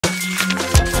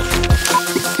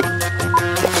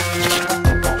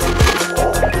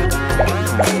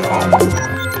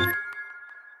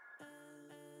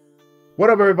What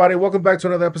up, everybody? Welcome back to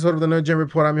another episode of the NerdGen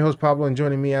Report. I'm your host, Pablo, and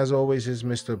joining me, as always, is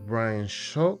Mr. Brian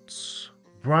Schultz.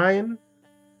 Brian,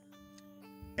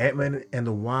 Ant-Man and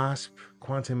the Wasp,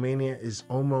 Quantumania is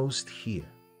almost here.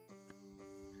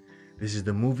 This is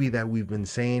the movie that we've been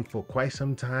saying for quite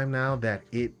some time now that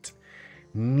it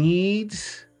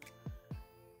needs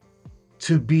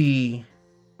to be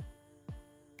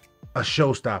a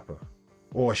showstopper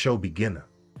or a show beginner.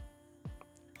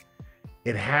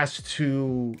 It has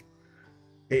to...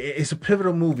 It's a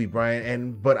pivotal movie,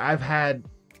 Brian, but I've had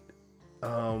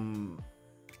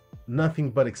nothing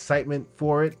but excitement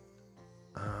for it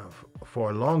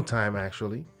for a long time,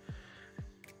 actually.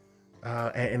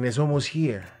 And it's almost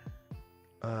here.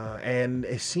 And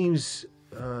it seems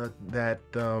that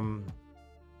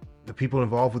the people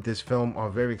involved with this film are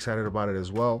very excited about it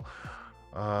as well.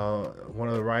 One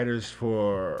of the writers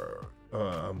for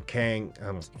Kang,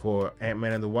 for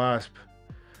Ant-Man and the Wasp,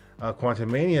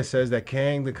 Quantumania, says that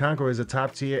Kang the Conqueror is a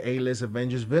top-tier A-list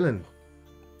Avengers villain.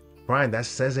 Brian, that's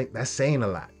saying a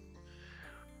lot.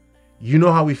 You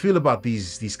know how we feel about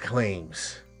these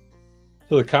claims.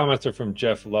 So the comments are from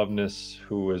Jeff Loveness,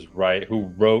 who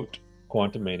wrote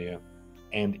Quantumania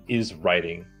and is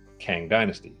writing Kang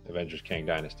Dynasty, Avengers Kang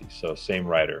Dynasty. So same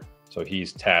writer. So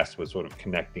he's tasked with sort of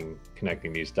connecting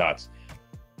these dots.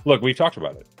 Look, we've talked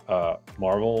about it.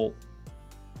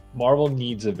 Marvel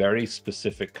needs a very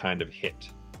specific kind of hit.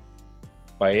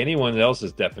 By anyone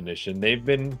else's definition, they've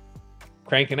been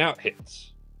cranking out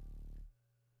hits.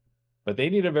 But they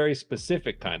need a very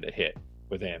specific kind of hit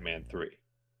with Ant-Man 3.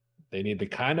 They need the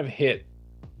kind of hit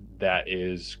that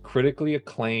is critically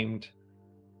acclaimed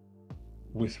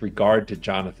with regard to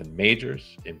Jonathan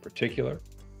Majors in particular.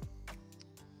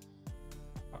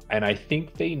 And I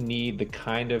think they need the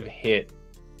kind of hit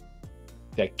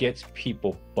that gets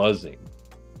people buzzing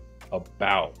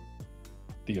about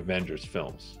the Avengers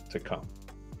films to come.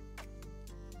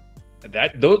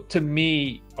 Those to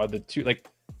me are the two, like,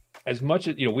 as much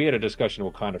as, we had a discussion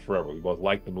of Wakanda Forever. We both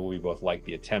liked the movie, we both liked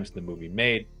the attempts the movie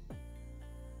made.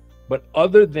 But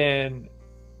other than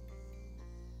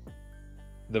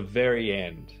the very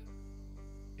end,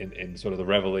 in sort of the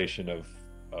revelation of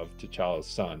T'Challa's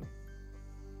son,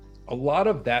 a lot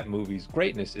of that movie's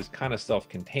greatness is kind of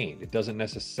self-contained. It doesn't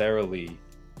necessarily,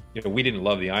 we didn't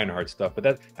love the Ironheart stuff, but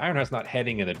that Ironheart's not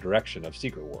heading in the direction of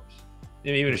Secret Wars.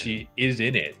 Even if she is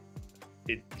in it,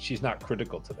 she's not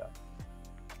critical to that.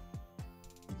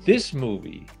 This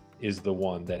movie is the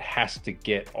one that has to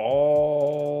get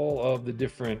all of the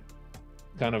different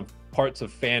kind of parts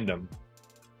of fandom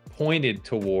pointed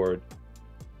toward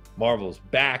Marvel's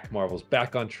back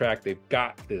on track. They've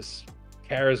got this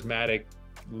charismatic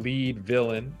lead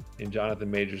villain in Jonathan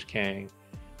Majors Kang,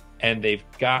 and they've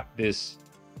got this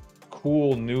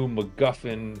cool new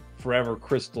MacGuffin Forever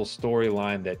Crystal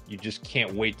storyline that you just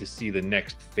can't wait to see the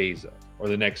next phase of, or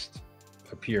the next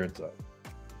appearance of.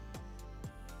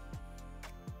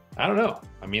 I don't know.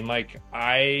 I mean,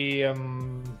 I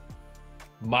am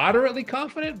moderately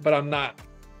confident, but I'm not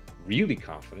really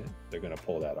confident they're going to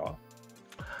pull that off.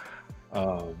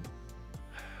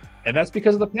 And that's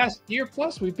because of the past year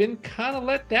plus, we've been kind of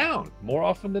let down more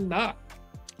often than not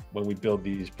when we build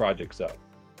these projects up.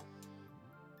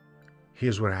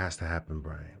 Here's what has to happen,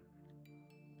 Brian.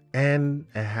 And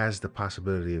it has the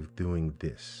possibility of doing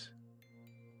this.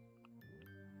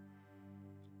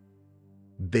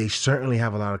 They certainly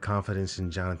have a lot of confidence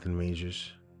in Jonathan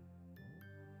Majors.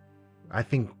 I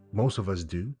think most of us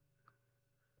do,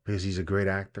 because he's a great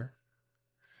actor.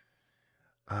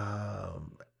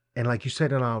 And like you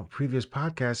said in our previous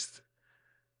podcast,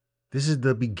 this is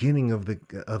the beginning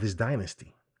of his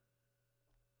dynasty.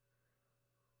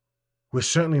 We're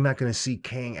certainly not going to see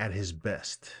Kang at his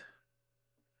best.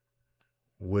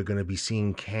 We're going to be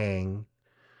seeing Kang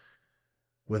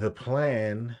with a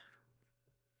plan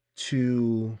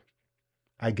to,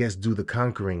 I guess, do the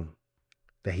conquering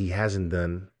that he hasn't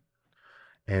done.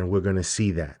 And we're going to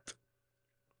see that.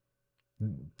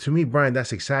 To me, Brian,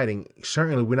 that's exciting.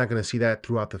 Certainly, we're not going to see that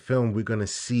throughout the film. We're going to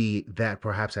see that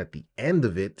perhaps at the end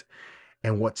of it,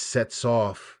 and what sets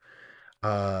off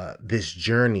this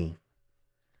journey.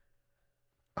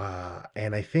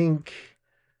 And I think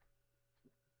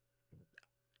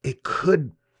it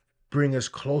could bring us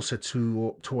closer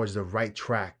towards the right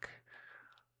track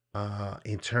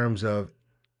in terms of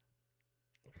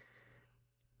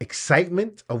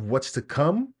excitement of what's to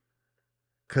come.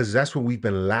 Because that's what we've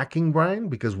been lacking, Brian,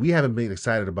 because we haven't been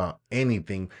excited about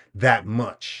anything that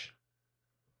much.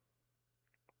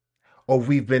 Or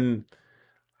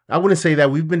I wouldn't say that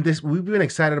we've been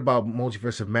excited about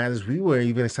Multiverse of Madness. We were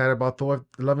even excited about Thor: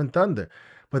 Love and Thunder,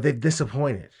 but they've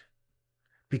disappointed.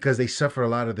 because they suffer a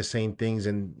lot of the same things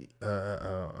in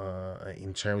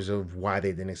terms of why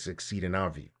they didn't succeed in our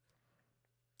view.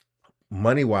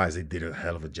 Money wise, they did a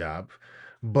hell of a job,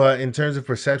 but in terms of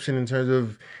perception, in terms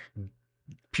of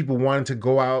people wanting to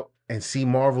go out and see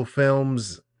Marvel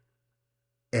films,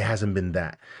 it hasn't been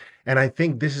that. And I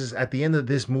think this is at the end of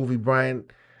this movie, Brian.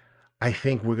 I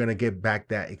think we're gonna get back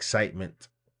that excitement,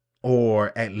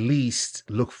 or at least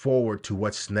look forward to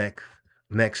what's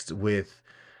next with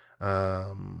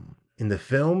in the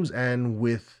films and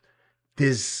with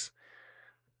this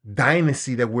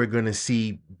dynasty that we're gonna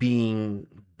see being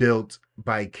built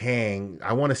by Kang.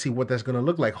 I want to see what that's gonna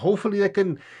look like. Hopefully, that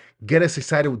can get us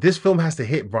excited. This film has to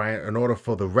hit, Brian, in order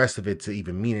for the rest of it to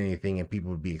even mean anything and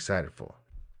people would be excited for.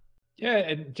 Yeah,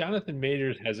 and Jonathan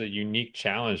Majors has a unique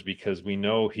challenge because we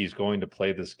know he's going to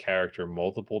play this character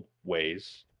multiple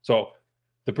ways. So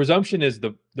the presumption is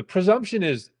the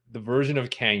version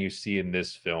of Kang you see in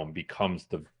this film becomes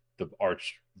the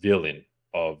arch villain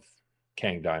of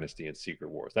Kang Dynasty and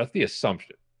Secret Wars. That's the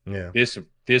assumption. Yeah.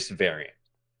 This variant.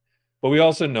 But we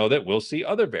also know that we'll see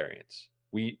other variants.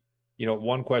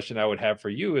 One question I would have for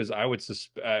you is I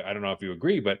don't know if you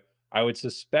agree, but I would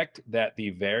suspect that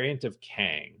the variant of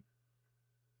Kang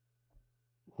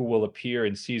who will appear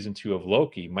in season 2 of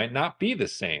Loki might not be the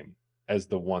same as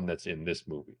the one that's in this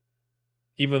movie.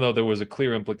 Even though there was a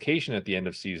clear implication at the end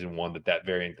of season 1 that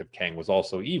variant of Kang was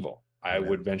also evil. I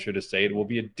would venture to say it will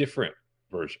be a different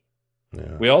version.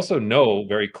 Yeah. We also know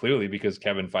very clearly, because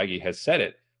Kevin Feige has said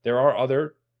it, there are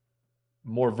other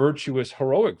more virtuous,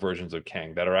 heroic versions of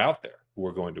Kang that are out there who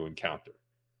we're going to encounter.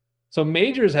 So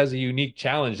Majors has a unique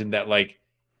challenge in that, like,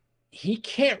 he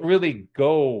can't really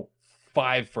go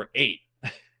 5 for 8.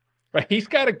 Right? He's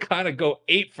got to kind of go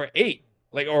 8 for 8,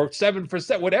 like, or 7 for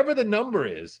 7, whatever the number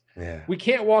is. Yeah. We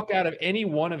can't walk out of any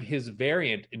one of his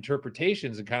variant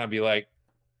interpretations and kind of be like,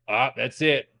 that's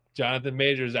it. Jonathan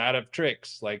Majors out of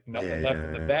tricks, like nothing left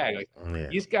in the bag.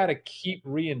 Like, he's got to keep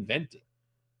reinventing.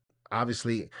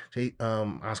 Obviously,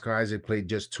 Oscar Isaac played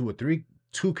just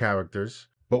two characters,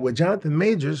 but with Jonathan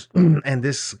Majors and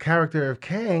this character of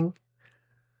Kang,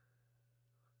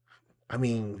 I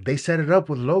mean, they set it up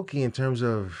with Loki in terms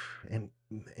of an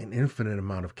infinite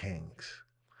amount of Kangs,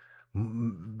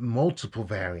 multiple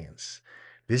variants.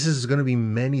 This is going to be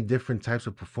many different types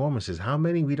of performances. How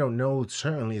many we don't know.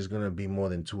 Certainly, is going to be more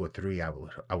than 2 or 3. I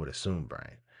would assume,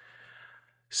 Brian.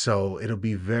 So it'll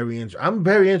be very interesting. I'm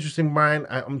very interesting, Brian.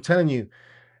 I'm telling you,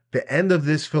 the end of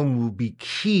this film will be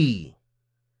key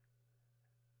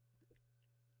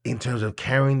in terms of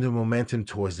carrying the momentum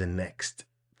towards the next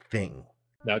thing.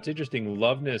 Now, it's interesting.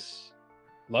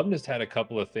 Loveness had a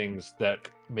couple of things that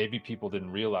maybe people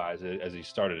didn't realize as he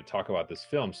started to talk about this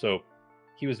film. So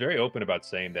he was very open about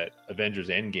saying that Avengers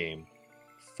Endgame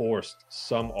forced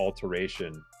some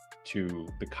alteration to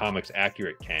the comics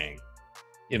accurate Kang,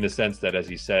 in the sense that, as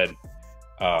he said,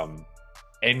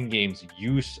 Endgame's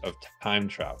use of time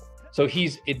travel. So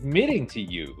he's admitting to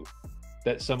you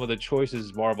that some of the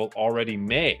choices Marvel already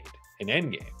made in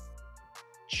Endgame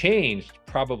changed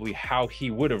probably how he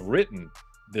would have written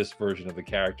this version of the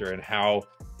character, and how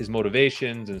his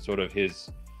motivations and sort of his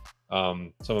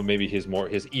some of maybe his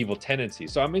evil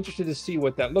tendencies. So I'm interested to see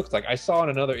what that looks like. I saw in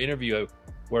another interview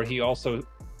where he also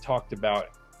talked about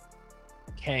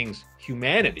Kang's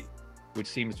humanity, which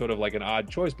seems sort of like an odd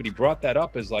choice, but he brought that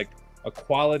up as like a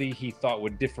quality he thought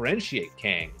would differentiate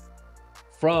Kang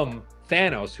from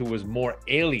Thanos, who was more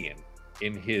alien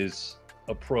in his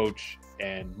approach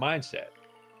and mindset.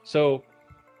 So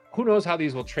who knows how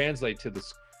these will translate to the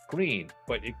screen,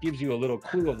 but it gives you a little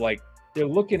clue of, like, they're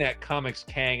looking at comics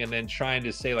Kang and then trying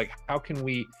to say, like, how can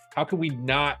we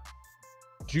not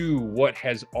do what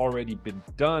has already been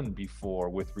done before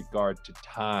with regard to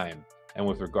time and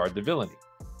with regard to villainy.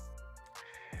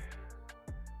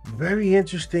 Very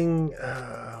interesting,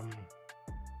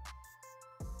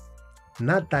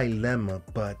 not dilemma,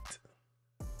 but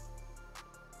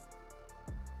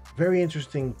very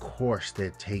interesting course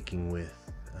they're taking with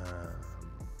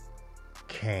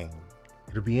Kang.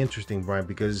 It'll be interesting, Brian,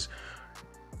 because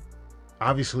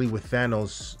obviously with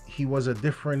Thanos, he was a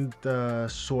different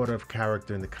sort of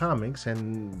character in the comics,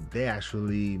 and they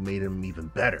actually made him even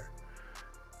better,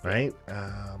 right?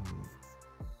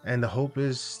 And the hope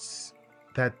is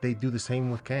that they do the same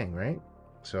with Kang, right?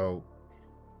 So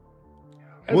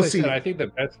we'll see. I think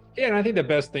the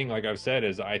best thing, like I've said,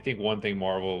 is I think one thing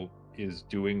Marvel is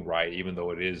doing right, even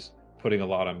though it is putting a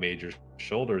lot on Major's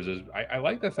shoulders, is I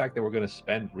like the fact that we're going to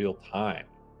spend real time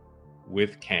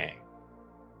with Kang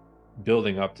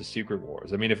building up to Secret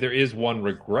Wars. I mean, if there is one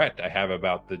regret I have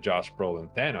about the Josh Brolin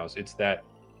Thanos, it's that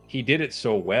he did it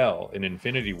so well in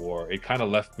Infinity War. It kind of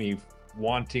left me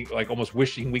wanting, like almost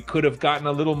wishing we could have gotten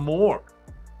a little more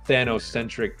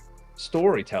Thanos-centric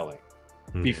storytelling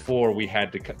before we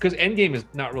had to, because Endgame is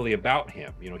not really about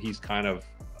him. You know, he's kind of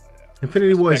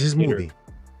Infinity War is his movie.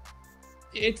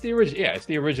 It's the original, yeah, it's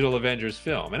the original Avengers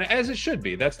film, and as it should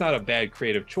be. That's not a bad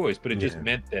creative choice, but it just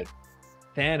meant that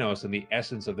Thanos and the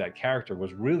essence of that character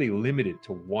was really limited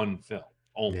to one film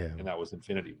only, and that was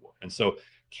Infinity War. And so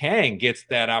Kang gets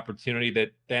that opportunity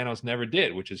that Thanos never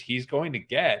did, which is he's going to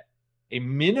get a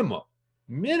minimum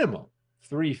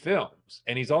 3 films,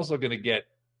 and he's also going to get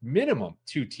minimum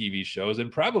 2 TV shows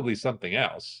and probably something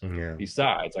else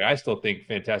besides. Like, I still think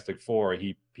Fantastic Four,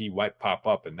 he might pop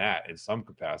up in that in some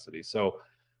capacity. So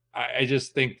I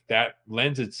just think that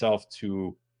lends itself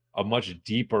to a much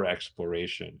deeper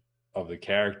exploration of the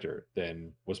character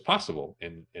than was possible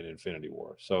in Infinity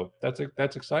War. So that's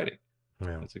exciting.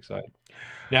 That's exciting.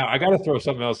 Now I got to throw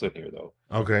something else in here though.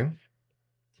 Okay.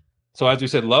 So as we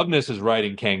said, Loveness is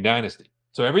writing Kang Dynasty.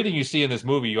 So everything you see in this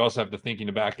movie, you also have to think in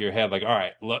the back of your head, like, all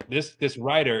right, look, this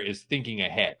writer is thinking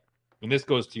ahead. And this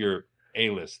goes to your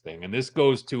A-list thing. And this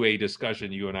goes to a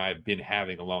discussion you and I have been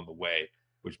having along the way,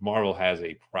 which Marvel has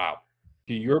a problem.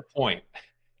 To your point,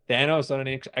 Thanos on an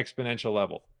exponential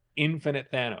level, infinite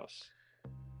Thanos.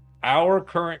 Our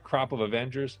current crop of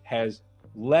Avengers has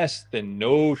less than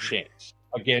no chance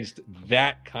against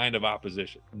that kind of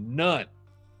opposition. None.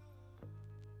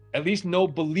 At least no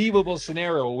believable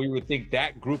scenario where we would think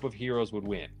that group of heroes would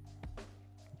win.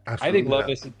 Absolutely.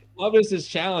 I think Loveness's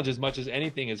challenge, as much as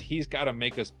anything, is he's got to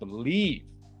make us believe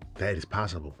that is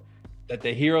possible, that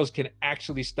the heroes can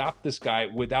actually stop this guy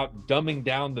without dumbing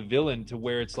down the villain to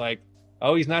where it's like,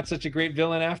 oh, he's not such a great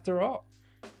villain after all.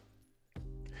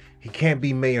 He can't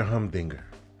be Mayor Humdinger.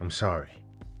 I'm sorry.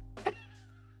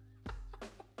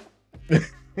 He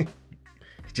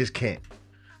just can't.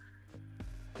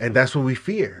 And that's what we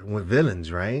fear with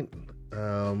villains, right?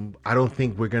 I don't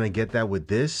think we're going to get that with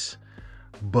this.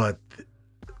 But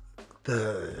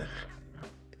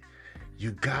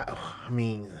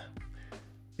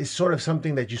it's sort of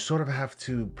something that you sort of have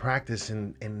to practice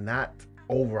in not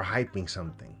overhyping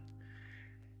something.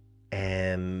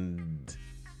 And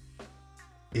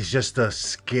it's just a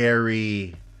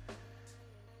scary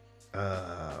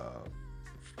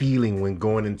feeling when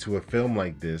going into a film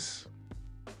like this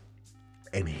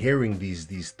and hearing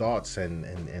these thoughts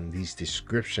and these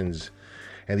descriptions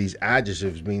and these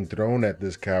adjectives being thrown at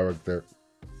this character.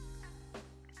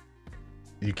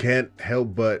 You can't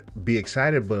help but be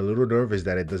excited, but a little nervous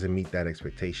that it doesn't meet that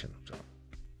expectation.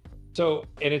 So,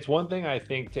 and it's one thing I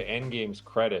think to Endgame's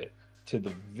credit, to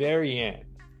the very end,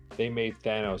 they made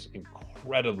Thanos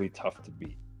incredibly tough to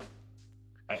beat.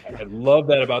 I love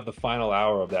that about the final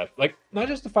hour of that. Like, not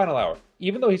just the final hour,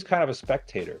 even though he's kind of a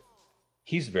spectator,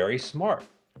 he's very smart.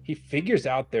 He figures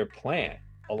out their plan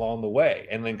along the way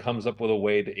and then comes up with a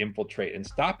way to infiltrate and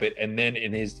stop it. And then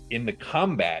in the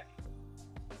combat,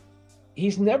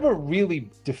 he's never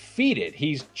really defeated.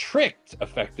 He's tricked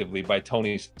effectively by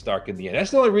Tony Stark in the end.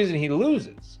 That's the only reason he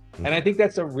loses. And I think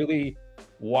that's a really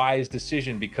wise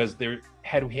decision, because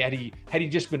had he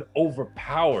just been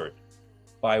overpowered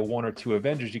by 1 or 2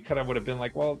 Avengers, you kind of would have been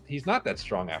like, well, he's not that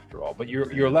strong after all. But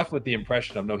you're left with the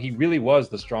impression of, no, he really was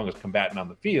the strongest combatant on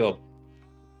the field.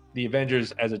 The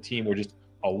Avengers as a team were just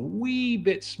a wee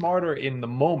bit smarter in the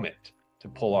moment to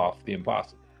pull off the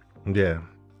impossible. Yeah.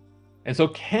 And so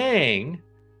Kang,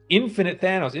 infinite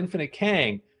Thanos, infinite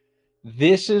Kang,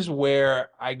 this is where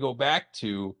I go back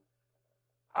to,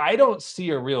 I don't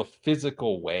see a real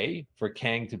physical way for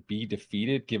Kang to be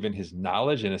defeated given his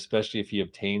knowledge, and especially if he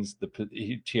obtains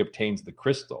the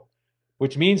crystal,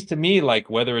 which means to me, like,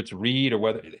 whether it's Reed or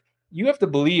whether, you have to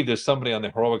believe there's somebody on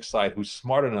the heroic side who's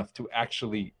smart enough to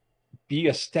actually be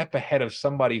a step ahead of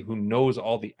somebody who knows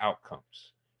all the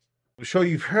outcomes. I'm sure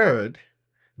you've heard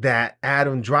that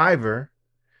Adam Driver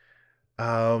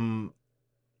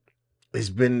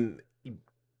is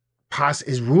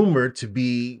rumored to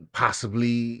be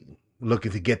possibly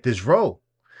looking to get this role.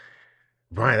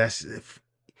 Brian,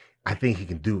 I think he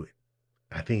can do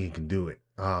it.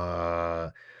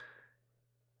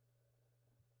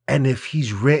 And if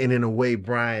he's written in a way,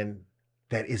 Brian,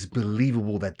 that is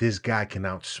believable that this guy can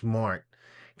outsmart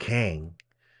Kang,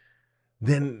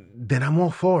 then I'm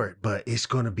all for it. But it's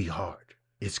gonna be hard.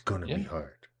 It's gonna be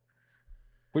hard.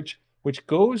 Which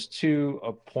goes to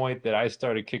a point that I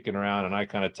started kicking around, and I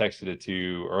kind of texted it to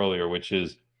you earlier, which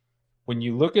is, when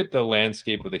you look at the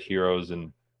landscape of the heroes,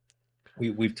 and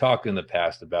we've talked in the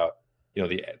past about, you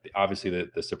know, obviously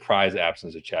the surprise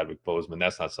absence of Chadwick Boseman.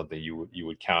 That's not something you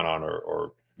would count on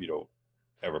or you know,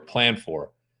 ever plan for.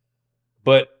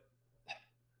 But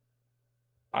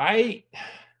I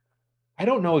I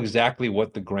don't know exactly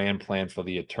what the grand plan for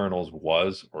the Eternals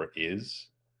was or is,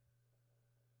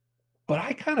 but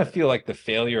I kind of feel like the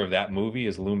failure of that movie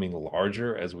is looming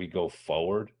larger as we go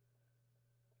forward.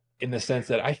 In the sense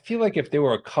that I feel like if there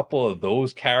were a couple of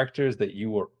those characters that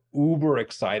you were uber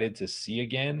excited to see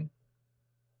again,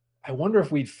 I wonder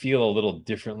if we'd feel a little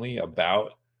differently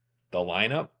about the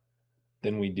lineup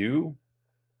than we do.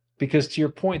 Because to your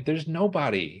point, there's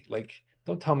nobody like,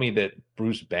 don't tell me that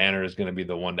Bruce Banner is going to be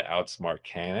the one to outsmart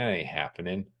Kang. That ain't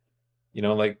happening.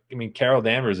 Like, I mean, Carol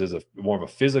Danvers is a more of a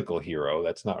physical hero.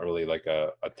 That's not really like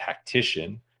a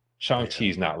tactician. Yeah.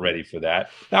 Shang-Chi's not ready for that.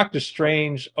 Doctor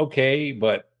Strange, okay,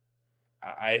 but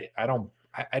I don't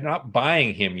I'm not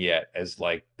buying him yet as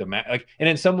like like, and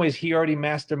in some ways he already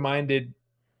masterminded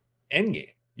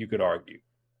Endgame, you could argue,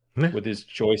 Yeah. with his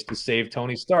choice to save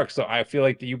Tony Stark. So I feel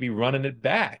like that you'd be running it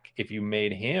back if you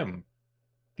made him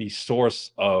the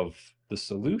source of the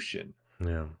solution.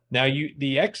 Yeah. Now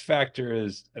the X factor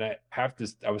is, and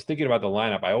I was thinking about the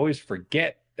lineup. I always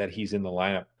forget that he's in the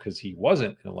lineup because he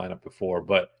wasn't in the lineup before,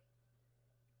 but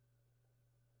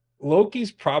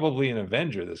Loki's probably an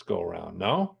Avenger this go around,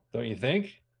 no? Don't you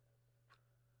think?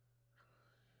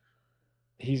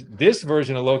 This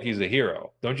version of Loki is a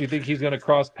hero. Don't you think he's going to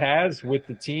cross paths with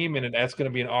the team, and that's going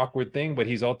to be an awkward thing? But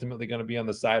he's ultimately going to be on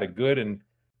the side of good, and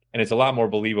it's a lot more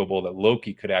believable that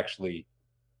Loki could actually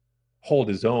hold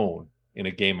his own in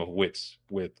a game of wits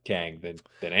with Kang than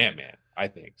Ant-Man, I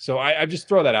think. So I just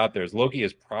throw that out there as Loki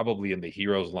is probably in the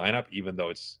heroes lineup, even though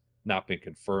it's not been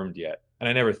confirmed yet. And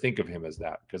I never think of him as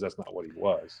that because that's not what he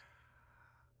was.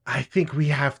 I think we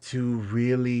have to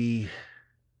really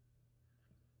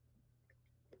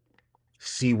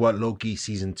see what Loki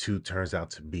season 2 turns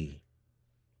out to be.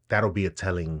 That'll be a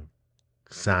telling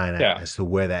sign Yeah. as to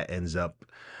where that ends up.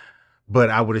 But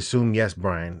I would assume, yes,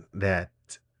 Brian, that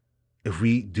if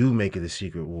we do make it the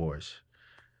Secret Wars,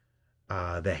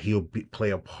 that play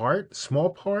a part,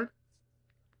 small part,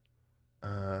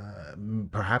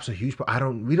 perhaps a huge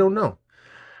part. We don't know.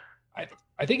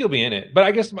 I think he'll be in it, but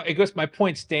I guess my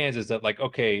point stands is that, like,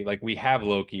 okay, like we have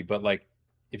Loki, but like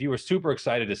if you were super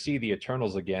excited to see the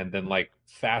Eternals again, then like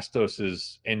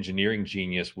Phastos's engineering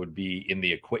genius would be in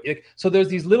the equipment. So there's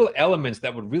these little elements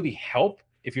that would really help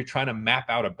if you're trying to map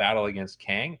out a battle against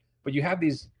Kang, but you have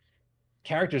these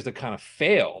characters that kind of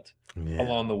failed Yeah.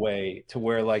 along the way to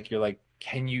where like you're like,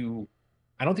 can you?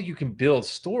 I don't think you can build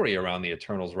story around the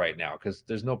Eternals right now because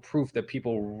there's no proof that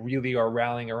people really are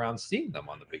rallying around seeing them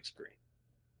on the big screen.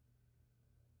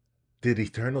 Did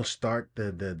Eternal start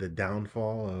the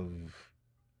downfall of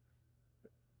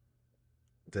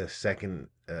the second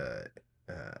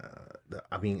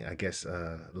I mean, I guess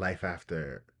life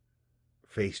after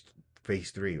phase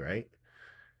phase 3, right?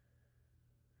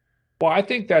 Well, I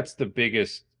think that's the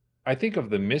biggest. I think of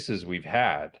the misses we've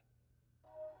had.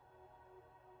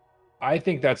 I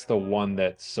think that's the one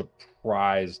that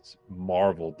surprised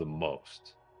Marvel the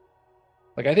most.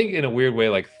 Like, I think in a weird way,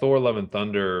 like Thor: Love and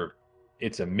Thunder,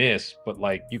 it's a miss, but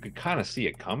like you could kind of see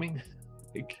it coming.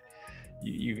 Like,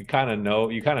 you kind of know,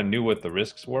 you kind of knew what the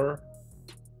risks were.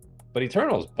 But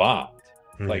Eternals bombed.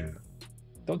 Like, Yeah.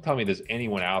 don't tell me there's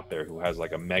anyone out there who has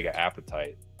like a mega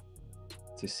appetite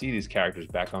to see these characters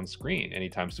back on screen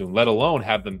anytime soon, let alone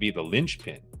have them be the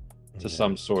linchpin to Yeah.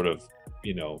 some sort of,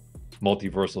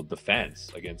 multiversal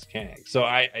defense against Kang. So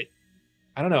I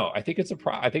don't know. I think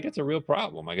I think it's a real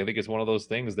problem. Like, I think it's one of those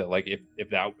things that, like, if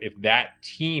that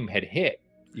team had hit,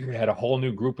 you would have had a whole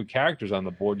new group of characters on the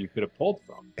board you could have pulled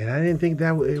from. And I didn't think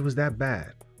that it was that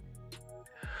bad.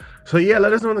 So yeah,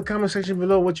 let us know in the comment section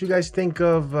below what you guys think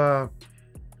of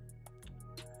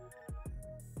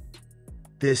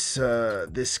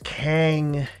this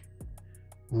Kang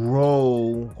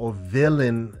role or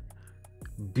villain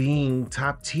being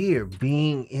top tier,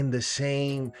 being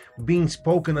being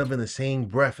spoken of in the same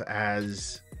breath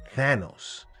as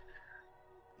Thanos.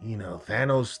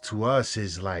 Thanos to us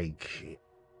is like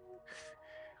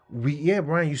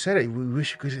Brian, you said it. We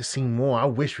wish we could have seen more. I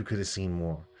wish we could have seen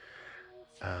more.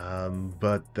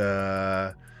 But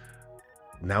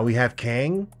now we have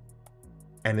Kang,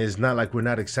 and it's not like we're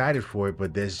not excited for it,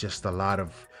 but there's just a lot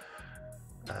of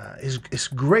it's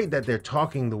great that they're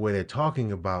talking the way they're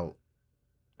talking about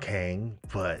Kang,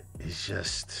 but it's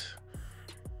just,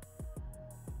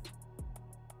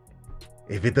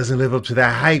 if it doesn't live up to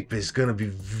that hype, it's gonna be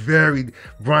very,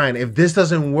 Brian. If this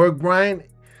doesn't work, Brian,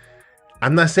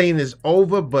 I'm not saying it's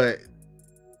over, but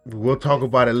we'll talk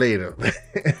about it later.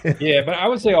 Yeah, but I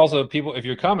would say also, people, if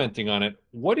you're commenting on it,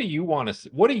 what do you want to see?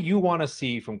 What do you want to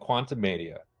see from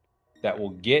Quantumania that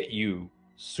will get you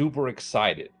super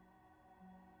excited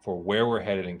for where we're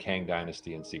headed in Kang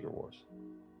Dynasty and Secret Wars?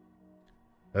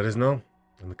 Let us know.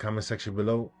 in the comment section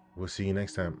below. We'll see you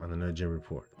next time on the NerdGen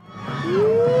Report.